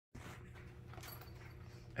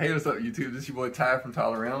Hey, what's up, YouTube? This is your boy Ty from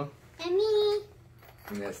Tall Around. And me.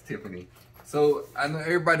 And that's Tiffany. So, I know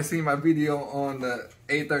everybody seen my video on the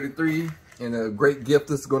A33 and a great gift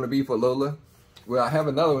this is going to be for Lola. Well, I have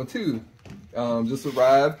another one too. Just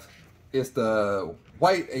arrived. It's the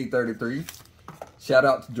white A33. Shout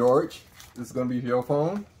out to George. This is going to be for your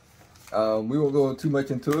phone. We won't go too much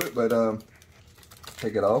into it, but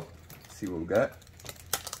take it off. See what we got.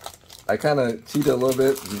 I kind of cheated a little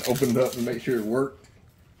bit and opened it up to make sure it worked.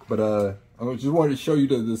 But I just wanted to show you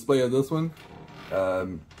the display of this one.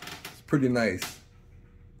 It's pretty nice.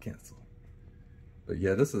 Cancel. But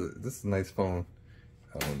yeah, this is a nice phone.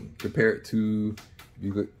 Compare it to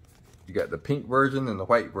you got the pink version and the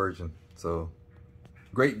white version. So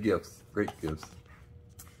great gifts, great gifts.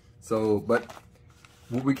 So, but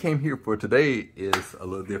what we came here for today is a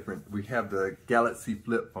little different. We have the Galaxy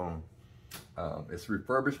Flip phone. It's a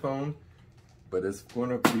refurbished phone, but it's going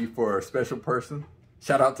to be for a special person.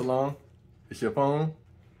 Shout out to Long. It's your phone,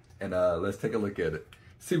 and let's take a look at it.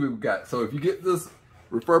 See what we got. So if you get this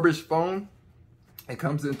refurbished phone, it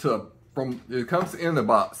comes into it comes in the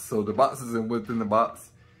box. So the box is within the box,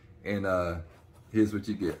 and here's what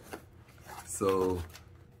you get. So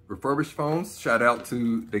refurbished phones, shout out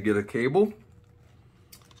to, they get a cable,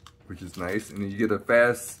 which is nice, and then you get a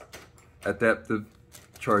fast adaptive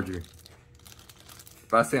charger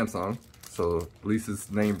by Samsung, so at least it's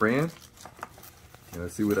name brand. And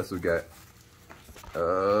let's see what else we got.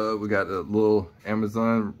 We got a little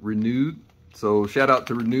Amazon Renewed. So shout out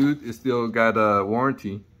to Renewed. It still got a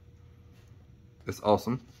warranty. That's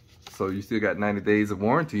awesome. So you still got 90 days of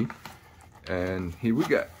warranty. And here we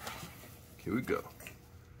go.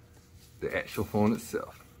 The actual phone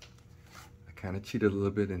itself. I kind of cheated a little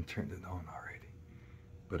bit and turned it on already.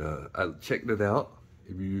 But I checked it out.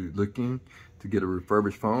 If you're looking to get a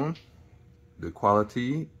refurbished phone, the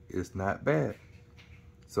quality is not bad.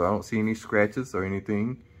 So I don't see any scratches or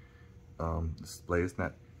anything. Display is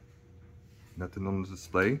nothing on the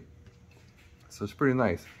display. So it's pretty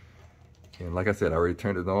nice. And like I said, I already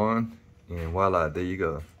turned it on, and voila, there you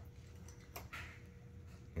go.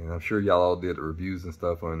 And I'm sure y'all all did reviews and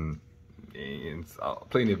stuff on, and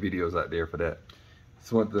plenty of videos out there for that.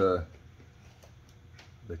 Just want to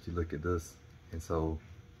let you look at this. And so,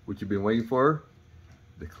 what you've been waiting for?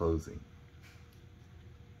 The closing.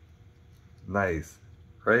 Nice,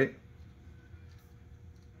 right?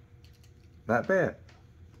 Not bad.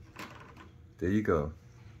 There you go.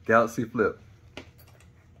 Galaxy Flip.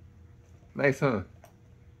 Nice, huh?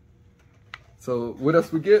 So, what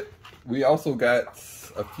else we get? We also got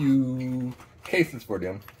a few cases for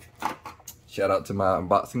them. Shout out to my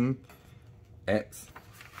unboxing acts.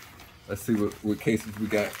 Let's see what cases we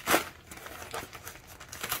got.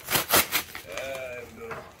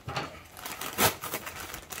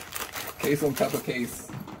 Case on top of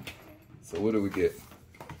case. So what do we get?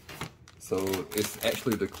 So it's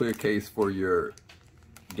actually the clear case for your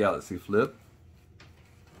Galaxy Flip.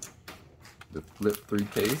 The Flip 3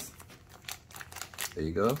 case. There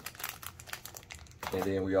you go. And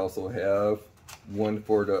then we also have one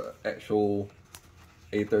for the actual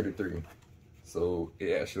A33. So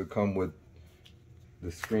it actually comes with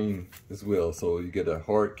the screen as well. So you get a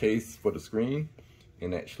hard case for the screen,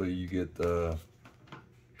 and actually you get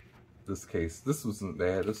this case. This wasn't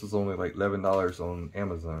bad. This was only like $11 on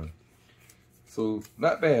Amazon. So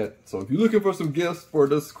not bad. So if you're looking for some gifts for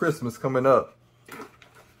this Christmas coming up,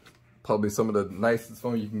 probably some of the nicest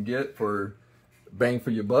phones you can get for bang for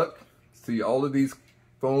your buck. See, all of these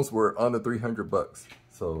phones were under 300 bucks.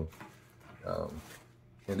 So,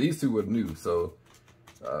 and these two were new. So,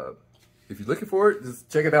 if you're looking for it, just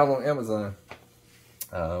check it out on Amazon.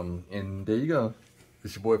 And there you go.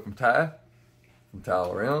 It's your boy from Ty, from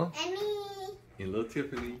Tall Around. And me. And little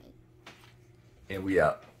Tiffany. And we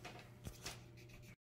out.